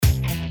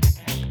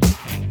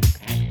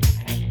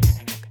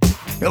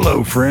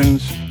Hello,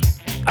 friends.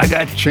 I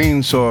got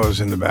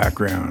chainsaws in the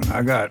background.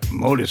 I got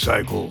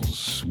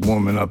motorcycles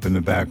warming up in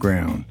the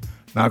background.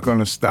 Not going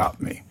to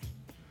stop me.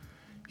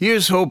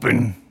 Here's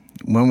hoping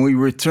when we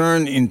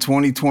return in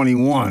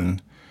 2021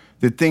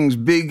 that things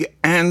big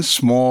and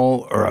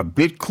small are a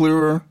bit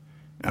clearer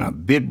and a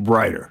bit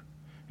brighter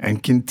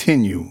and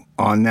continue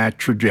on that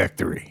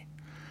trajectory.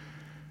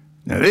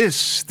 Now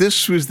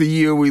this was the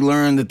year we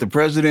learned that the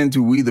president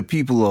who we the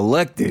people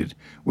elected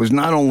was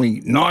not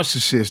only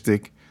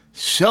narcissistic,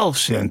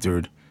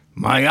 self-centered,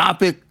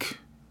 myopic,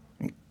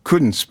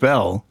 couldn't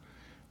spell.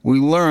 We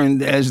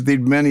learned, as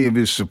did many of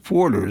his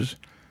supporters,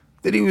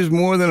 that he was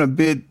more than a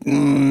bit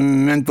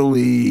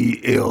mentally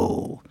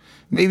ill.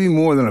 Maybe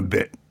more than a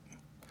bit.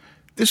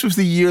 This was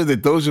the year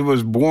that those of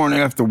us born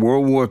after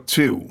World War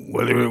II,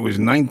 whether it was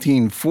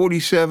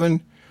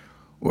 1947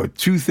 or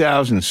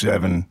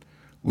 2007,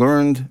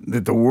 learned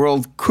that the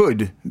world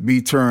could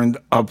be turned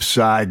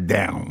upside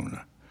down.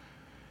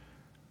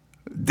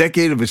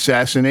 Decade of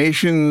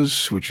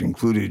assassinations, which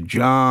included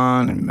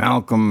John and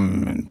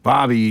Malcolm and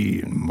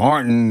Bobby and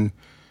Martin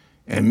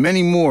and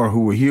many more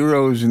who were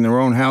heroes in their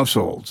own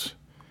households,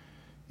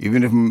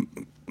 even if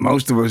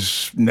most of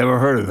us never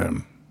heard of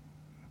them.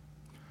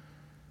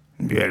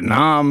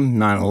 Vietnam,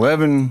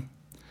 9/11.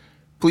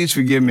 Please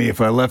forgive me if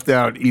I left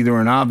out either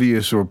an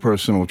obvious or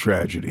personal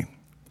tragedy.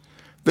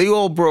 They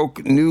all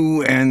broke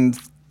new and,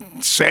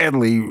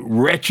 sadly,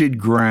 wretched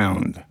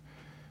ground.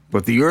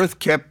 But the earth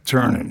kept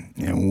turning,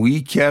 and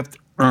we kept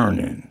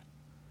earning.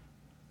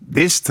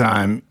 This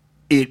time,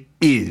 it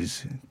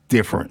is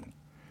different.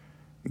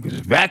 Because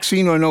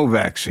vaccine or no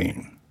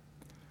vaccine,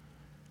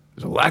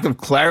 there's a lack of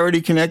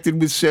clarity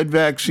connected with said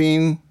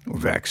vaccine or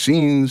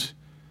vaccines,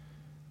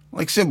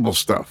 like simple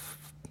stuff.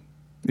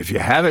 If you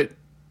have it,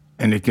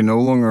 and it can no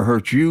longer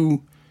hurt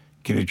you,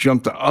 can it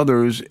jump to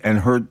others and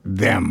hurt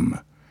them?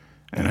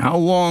 And how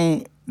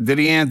long do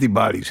the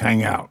antibodies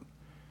hang out?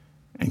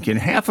 And can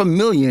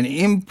 500,000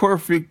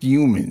 imperfect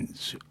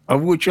humans,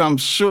 of which I'm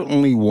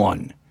certainly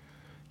one,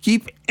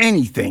 keep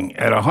anything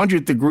at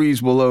 100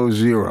 degrees below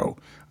zero,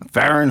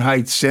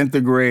 Fahrenheit,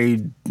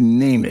 centigrade,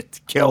 name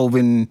it,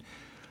 Kelvin,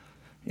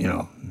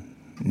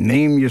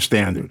 name your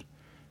standard,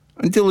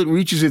 until it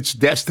reaches its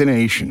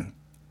destination?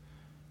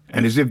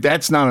 And as if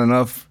that's not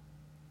enough,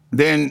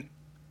 then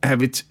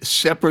have its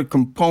separate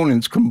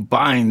components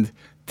combined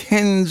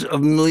tens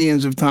of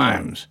millions of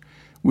times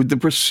with the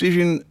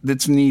precision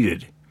that's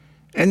needed,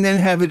 and then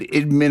have it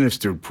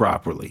administered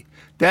properly.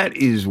 That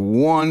is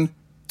one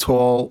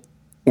tall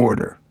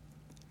order.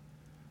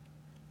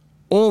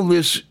 All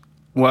this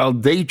while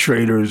day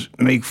traders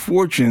make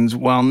fortunes,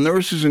 while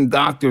nurses and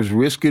doctors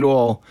risk it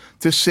all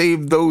to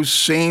save those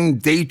same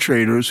day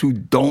traders who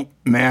don't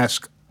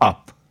mask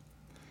up.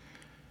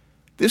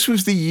 This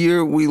was the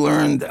year we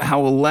learned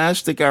how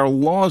elastic our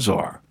laws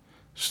are,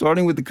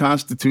 starting with the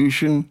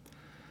Constitution,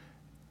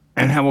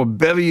 and how a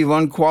bevy of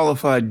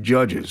unqualified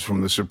judges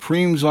from the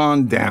Supremes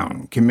on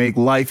down can make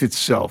life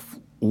itself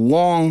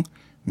long,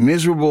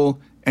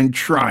 miserable, and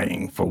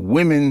trying for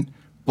women,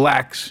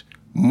 blacks,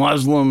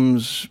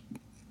 Muslims,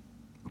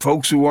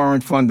 folks who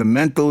aren't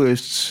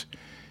fundamentalists.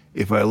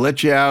 If I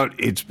let you out,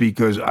 it's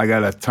because I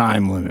got a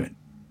time limit,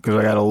 because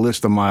I got a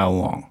list a mile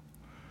long.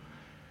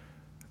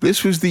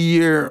 This was the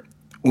year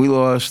we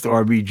lost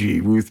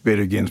RBG, Ruth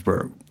Bader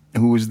Ginsburg,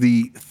 who was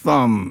the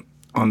thumb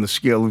on the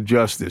scale of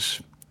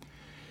justice.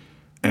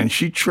 And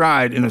she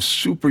tried in a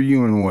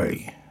superhuman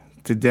way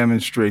to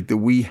demonstrate that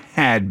we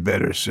had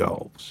better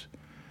selves.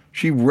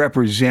 She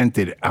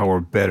represented our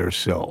better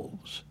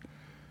selves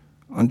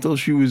until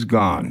she was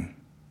gone.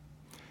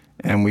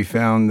 And we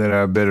found that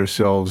our better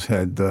selves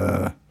had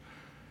gone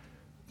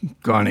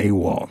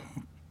AWOL.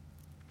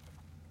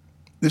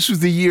 This was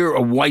the year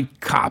a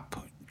white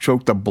cop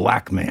choked a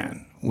black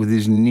man with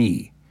his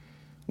knee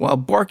while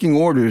barking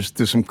orders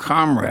to some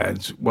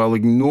comrades while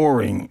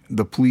ignoring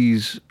the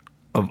pleas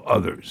of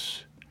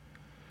others.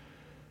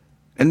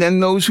 And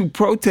then those who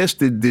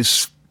protested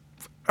this,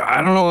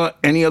 I don't know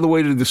any other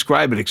way to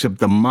describe it except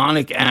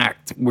demonic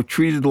act, were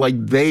treated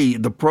like they,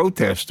 the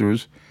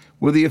protesters,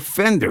 were the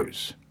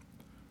offenders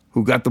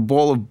who got the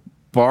ball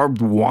of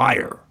barbed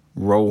wire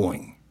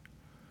rolling.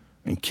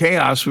 And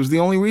chaos was the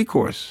only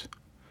recourse,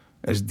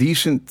 as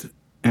decent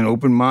and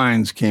open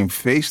minds came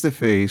face to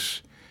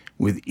face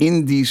with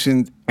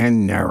indecent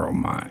and narrow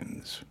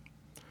minds.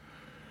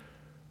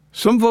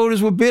 Some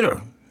voters were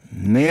bitter,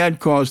 and they had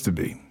cause to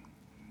be.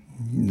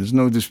 There's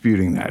no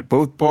disputing that.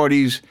 Both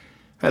parties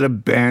had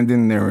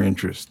abandoned their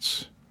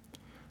interests.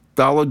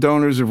 Dollar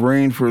donors have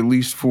reigned for at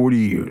least 40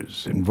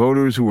 years, and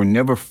voters who were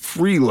never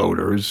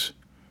freeloaders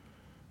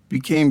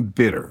became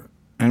bitter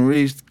and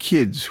raised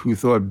kids who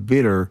thought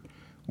bitter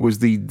was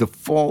the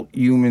default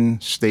human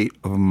state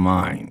of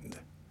mind.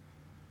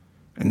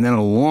 And then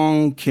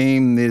along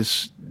came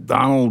this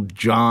Donald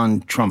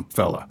John Trump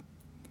fella,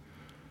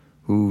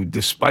 who,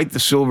 despite the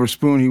silver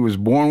spoon he was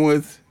born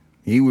with,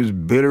 he was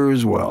bitter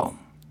as well.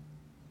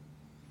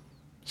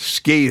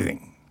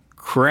 Scathing,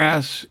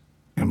 crass,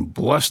 and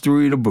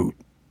blustery to boot.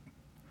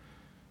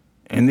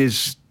 And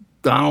this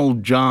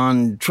Donald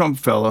John Trump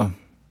fella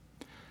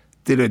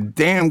did a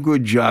damn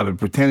good job at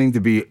pretending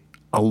to be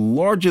a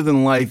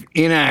larger-than-life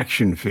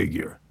inaction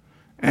figure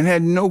and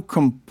had no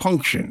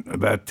compunction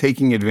about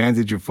taking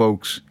advantage of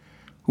folks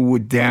who were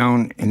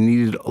down and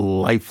needed a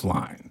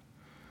lifeline.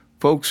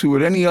 Folks who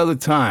at any other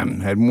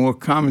time had more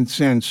common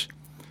sense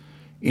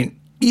in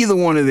either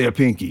one of their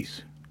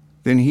pinkies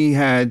than he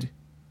had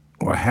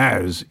or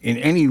has in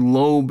any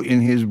lobe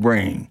in his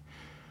brain.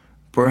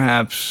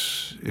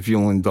 Perhaps, if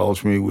you'll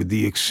indulge me, with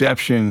the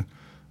exception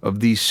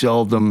of the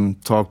seldom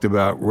talked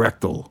about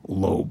rectal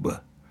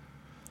lobe.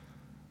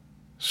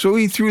 So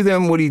he threw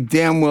them what he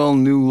damn well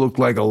knew looked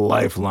like a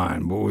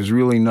lifeline, but was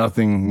really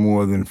nothing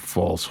more than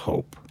false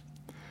hope.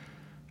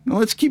 Now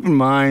let's keep in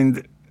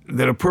mind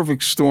that a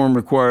perfect storm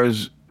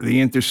requires the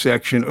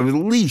intersection of at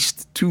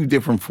least two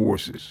different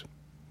forces.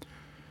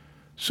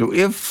 So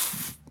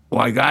if,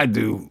 like I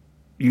do,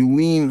 you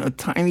lean a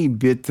tiny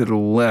bit to the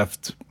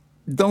left,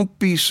 don't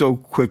be so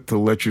quick to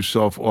let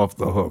yourself off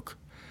the hook.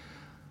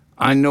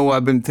 I know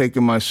I've been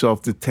taking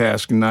myself to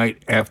task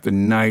night after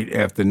night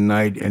after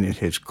night, and it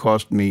has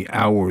cost me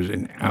hours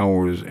and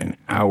hours and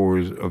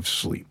hours of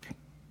sleep.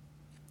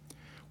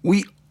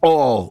 We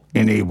all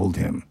enabled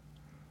him.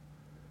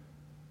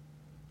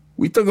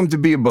 We took him to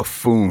be a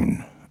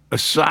buffoon, a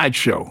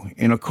sideshow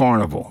in a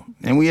carnival,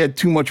 and we had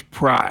too much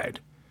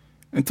pride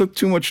and took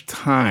too much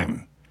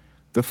time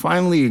to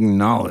finally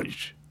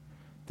acknowledge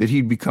that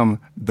he'd become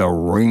the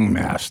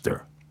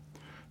ringmaster.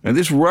 Now,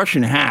 this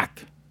Russian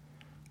hack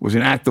was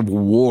an act of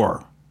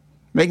war.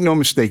 Make no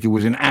mistake, it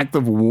was an act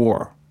of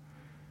war.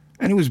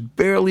 And it was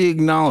barely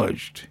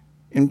acknowledged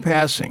in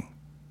passing,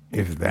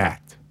 if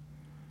that.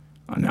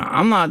 Now,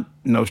 I'm not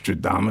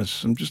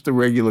Nostradamus. I'm just a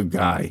regular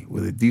guy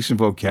with a decent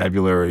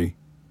vocabulary.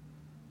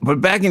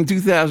 But back in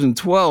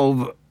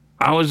 2012,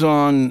 I was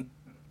on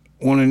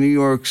one of New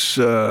York's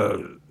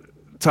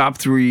top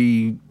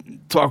 3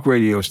 talk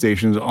radio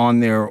stations on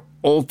their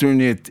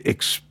alternate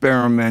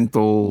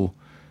experimental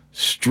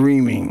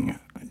streaming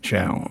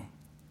channel.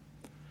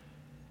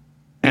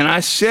 And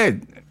I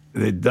said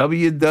that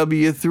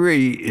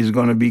WW3 is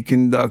going to be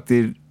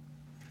conducted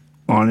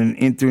on an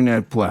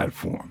internet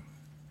platform,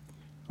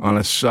 on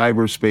a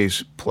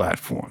cyberspace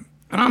platform.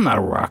 And I'm not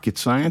a rocket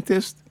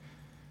scientist.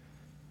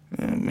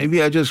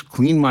 Maybe I just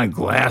cleaned my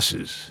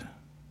glasses,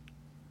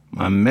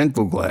 my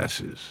mental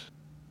glasses,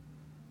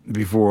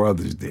 before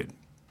others did.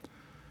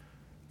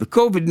 The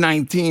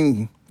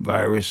COVID-19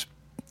 virus,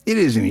 it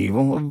isn't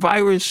evil. A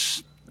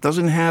virus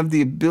doesn't have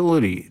the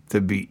ability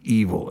to be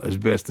evil, as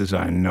best as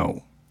I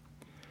know.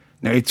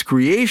 Now, its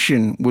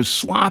creation was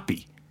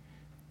sloppy,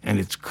 and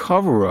its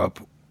cover-up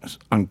was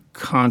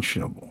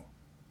unconscionable.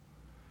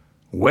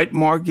 Wet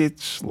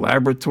markets,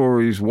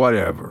 laboratories,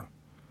 whatever,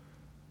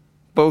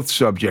 both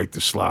subject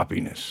to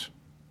sloppiness.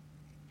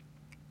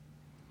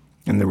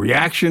 And the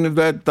reaction of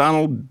that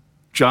Donald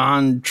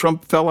John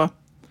Trump fella,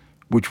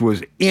 which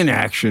was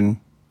inaction,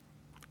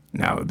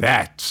 now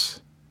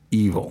that's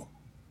evil.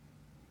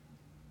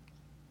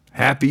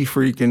 Happy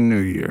freaking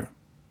New Year.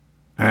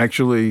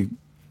 Actually,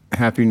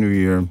 Happy New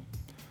Year.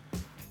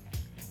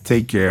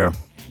 Take care.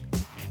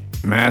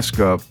 Mask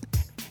up.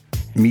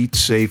 Meet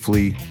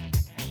safely.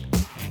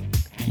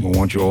 We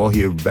want you all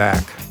here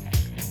back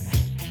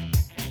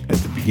at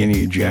the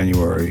beginning of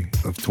January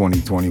of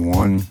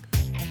 2021,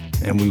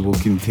 and we will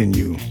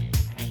continue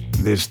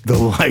this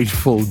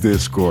delightful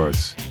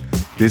discourse.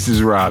 This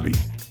is Robbie.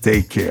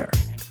 Take care.